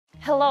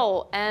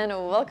Hello and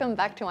welcome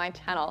back to my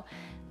channel.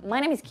 My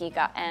name is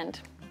Kika and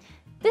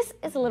this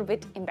is a little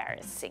bit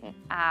embarrassing.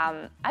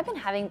 I've been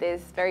having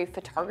this very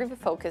photography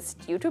focused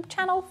YouTube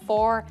channel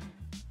for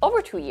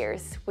over 2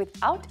 years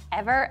without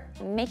ever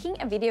making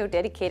a video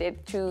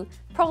dedicated to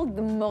probably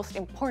the most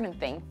important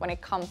thing when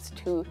it comes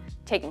to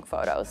taking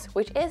photos,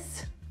 which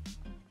is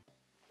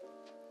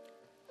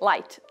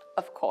light,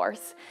 of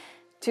course.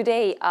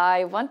 Today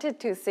I wanted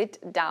to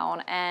sit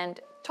down and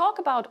talk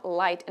about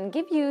light and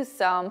give you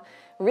some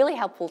really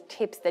helpful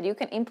tips that you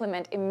can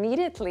implement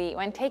immediately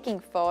when taking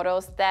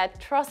photos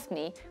that, trust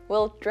me,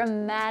 will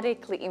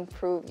dramatically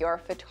improve your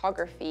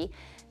photography.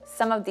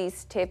 Some of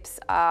these tips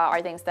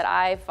are things that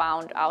I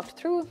found out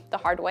through the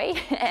hard way,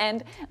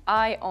 and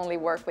I only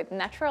work with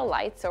natural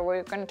light, so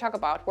we're going to talk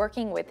about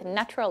working with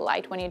natural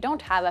light when you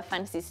don't have a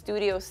fancy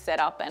studio set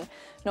up and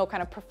no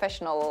kind of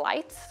professional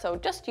lights, so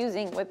just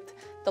using with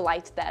the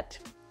light that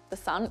the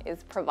sun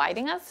is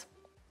providing us.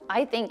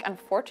 I think,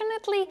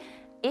 unfortunately,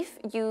 if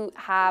you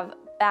have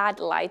bad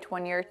light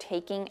when you're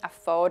taking a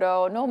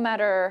photo, no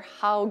matter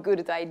how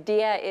good the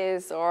idea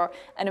is or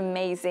an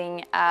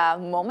amazing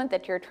moment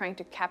that you're trying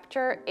to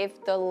capture,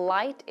 if the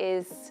light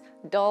is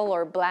dull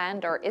or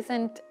bland or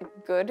isn't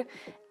good,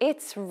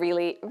 it's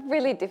really,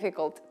 really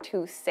difficult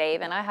to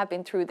save. And I have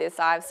been through this.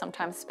 I've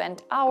sometimes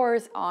spent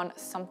hours on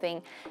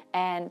something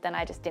and then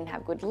I just didn't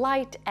have good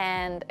light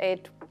and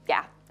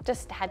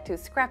just had to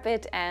scrap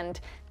it and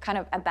kind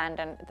of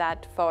abandon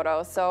that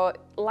photo. So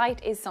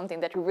light is something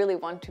that you really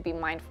want to be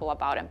mindful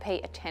about and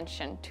pay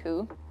attention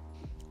to.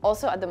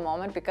 Also at the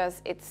moment,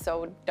 because it's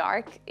so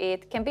dark,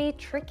 it can be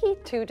tricky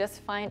to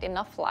just find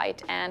enough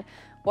light and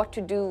what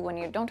to do when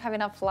you don't have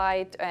enough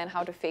light and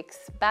how to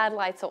fix bad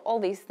light. So all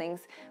these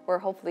things we're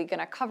hopefully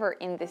gonna cover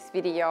in this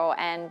video,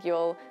 and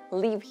you'll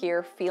leave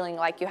here feeling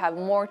like you have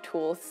more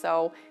tools.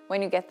 So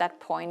when you get that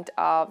point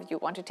of you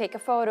want to take a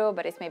photo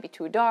but it's maybe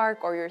too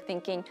dark, or you're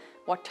thinking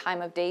what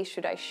time of day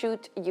should I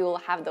shoot, you'll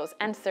have those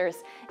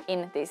answers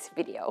in this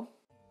video.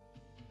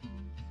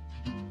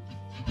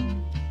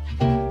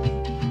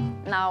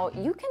 Now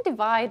you can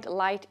divide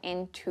light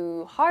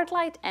into hard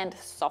light and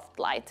soft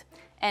light.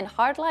 And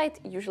hard light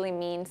usually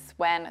means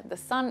when the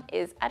sun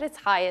is at its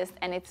highest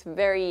and it's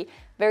very,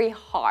 very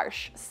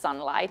harsh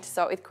sunlight.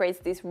 So it creates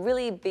this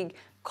really big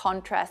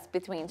contrast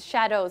between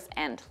shadows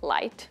and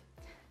light.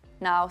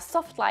 Now,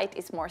 soft light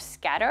is more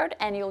scattered,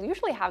 and you'll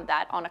usually have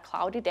that on a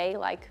cloudy day,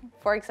 like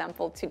for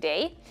example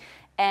today.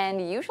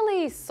 And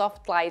usually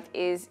soft light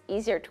is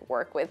easier to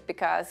work with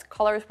because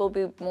colors will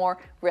be more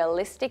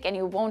realistic and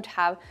you won't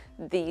have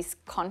these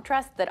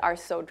contrasts that are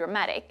so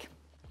dramatic.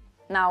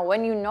 Now,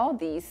 when you know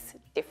these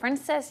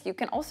differences, you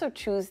can also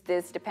choose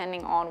this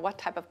depending on what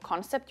type of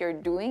concept you're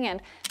doing,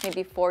 and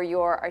maybe for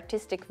your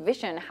artistic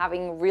vision,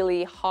 having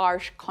really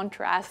harsh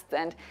contrasts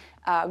and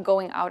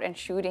going out and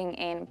shooting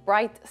in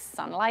bright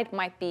sunlight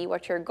might be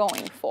what you're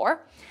going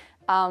for.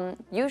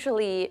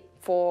 Usually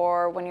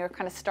for when you're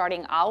kind of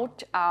starting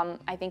out,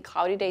 I think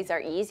cloudy days are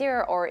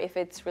easier, or if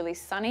it's really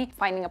sunny,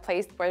 finding a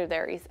place where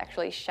there is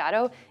actually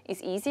shadow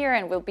is easier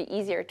and will be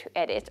easier to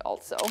edit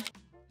also.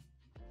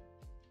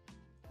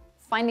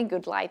 Finding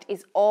good light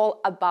is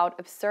all about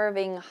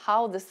observing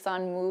how the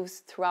sun moves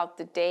throughout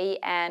the day,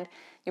 and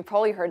you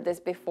probably heard this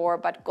before,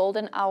 but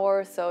golden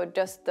hour, so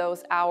just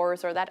those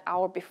hours or that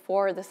hour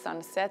before the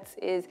sun sets,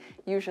 is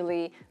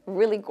usually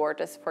really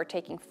gorgeous for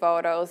taking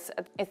photos.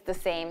 It's the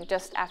same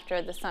just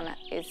after the sun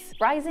is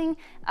rising.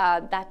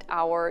 That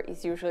hour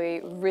is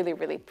usually really,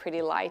 really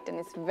pretty light, and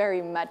it's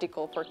very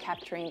magical for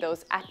capturing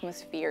those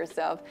atmospheres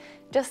of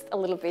just a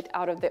little bit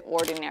out of the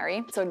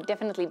ordinary. So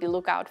definitely be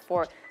lookout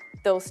for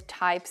those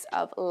types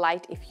of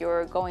light if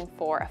you're going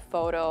for a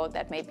photo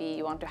that maybe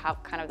you want to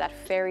have kind of that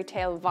fairy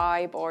tale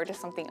vibe or just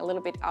something a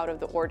little bit out of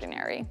the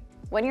ordinary.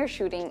 When you're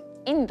shooting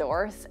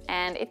indoors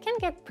and it can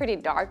get pretty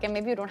dark and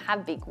maybe you don't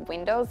have big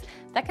windows,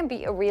 that can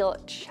be a real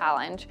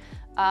challenge.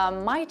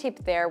 My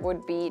tip there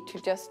would be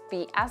to just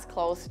be as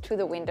close to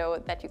the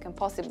window that you can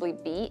possibly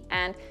be,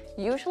 and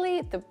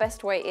usually the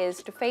best way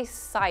is to face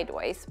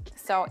sideways.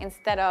 So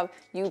instead of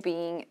you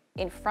being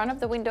in front of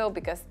the window,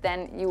 because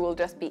then you will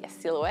just be a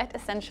silhouette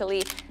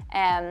essentially,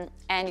 and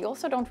you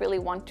also don't really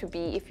want to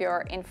be, if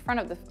you're in front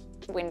of the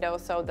window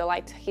so the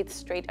light hits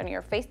straight on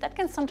your face, that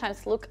can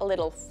sometimes look a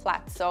little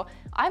flat. So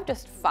I've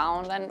just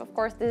found, and of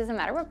course this is a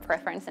matter of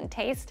preference and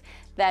taste,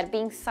 that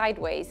being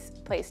sideways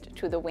placed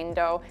to the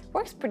window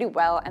works pretty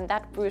well, and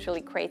that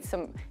usually creates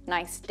some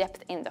nice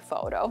depth in the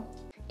photo.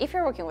 If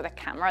you're working with a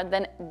camera,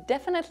 then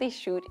definitely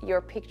shoot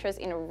your pictures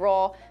in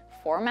raw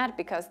format,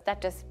 because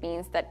that just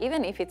means that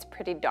even if it's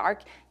pretty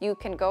dark, you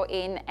can go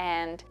in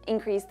and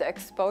increase the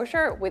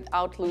exposure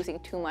without losing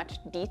too much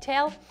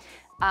detail.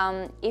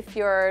 If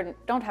you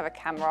don't have a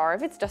camera, or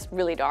if it's just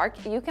really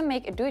dark, you can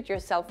make a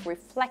do-it-yourself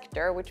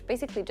reflector, which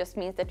basically just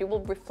means that you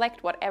will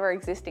reflect whatever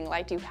existing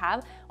light you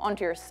have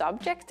onto your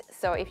subject.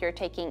 So if you're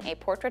taking a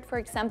portrait, for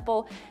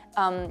example,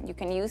 you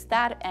can use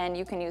that, and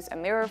you can use a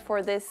mirror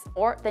for this,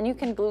 or then you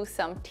can glue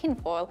some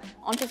tinfoil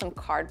onto some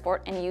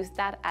cardboard and use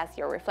that as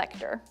your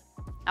reflector.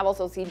 I've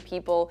also seen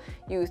people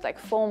use like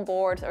foam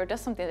boards or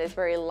just something that's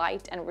very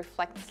light and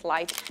reflects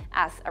light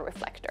as a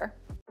reflector.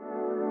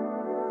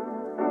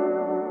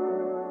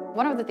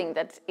 One of the things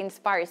that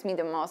inspires me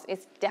the most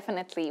is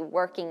definitely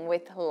working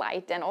with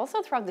light, and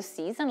also throughout the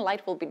season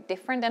light will be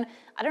different. And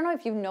I don't know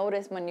if you've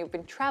noticed when you've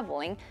been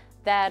traveling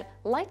that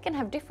light can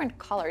have different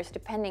colors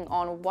depending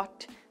on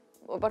what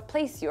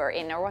place you're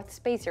in or what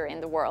space you're in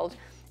the world.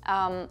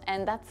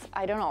 And that's,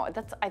 I don't know,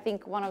 that's I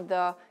think one of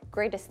the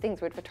greatest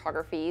things with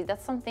photography.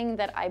 That's something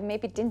that I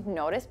maybe didn't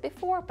notice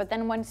before, but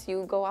then once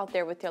you go out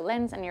there with your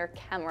lens and your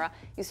camera,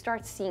 you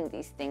start seeing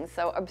these things.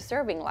 So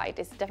observing light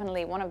is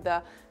definitely one of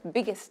the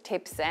biggest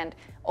tips, and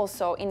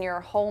also in your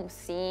home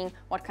seeing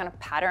what kind of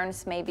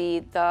patterns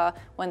maybe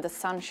when the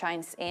sun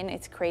shines in,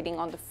 it's creating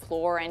on the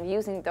floor, and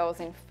using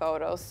those in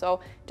photos. So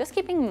just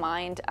keep in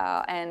mind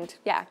and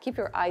yeah, keep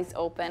your eyes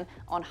open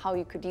on how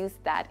you could use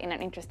that in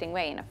an interesting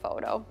way in a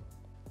photo.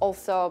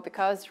 Also,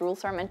 because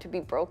rules are meant to be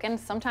broken,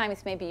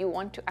 sometimes maybe you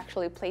want to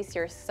actually place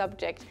your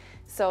subject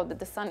so that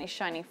the sun is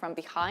shining from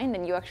behind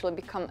and you actually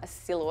become a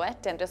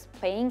silhouette, and just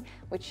playing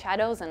with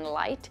shadows and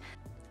light.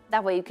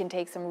 That way you can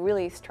take some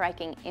really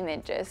striking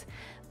images.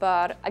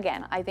 But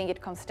again, I think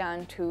it comes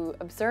down to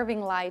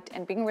observing light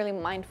and being really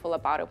mindful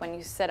about it when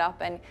you set up.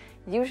 And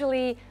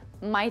usually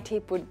my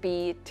tip would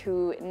be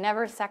to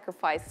never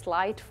sacrifice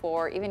light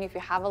for, even if you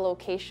have a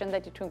location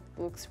that you think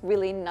looks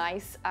really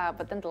nice,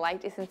 but then the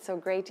light isn't so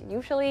great.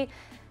 Usually,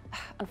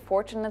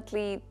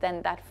 unfortunately,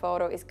 then that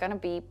photo is gonna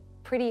be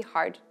pretty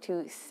hard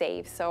to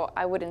save. So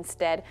I would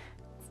instead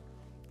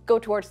go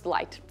towards the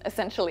light,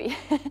 essentially.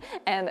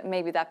 And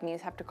maybe that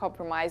means have to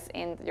compromise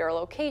in your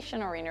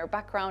location or in your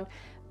background,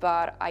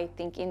 but I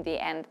think in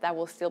the end that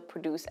will still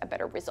produce a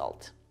better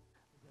result.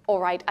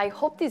 Alright, I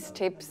hope these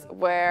tips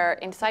were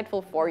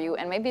insightful for you,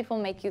 and maybe it will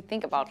make you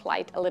think about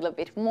light a little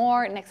bit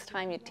more next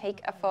time you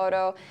take a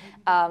photo.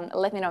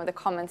 Let me know in the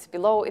comments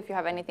below if you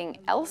have anything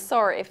else,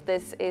 or if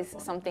this is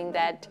something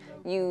that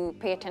you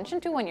pay attention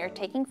to when you're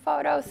taking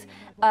photos.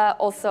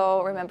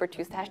 Also, remember to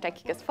use the hashtag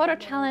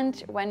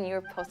kikasphotochallenge when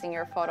you're posting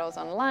your photos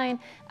online.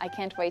 I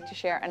can't wait to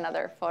share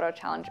another photo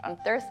challenge on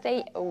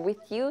Thursday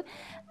with you.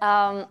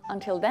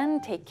 Until then,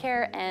 take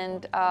care,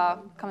 and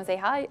come and say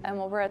hi. I'm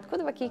over at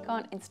Kutovakika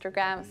on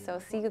Instagram, so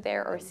see you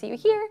there or see you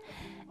here.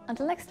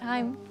 Until next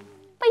time,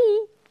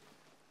 bye!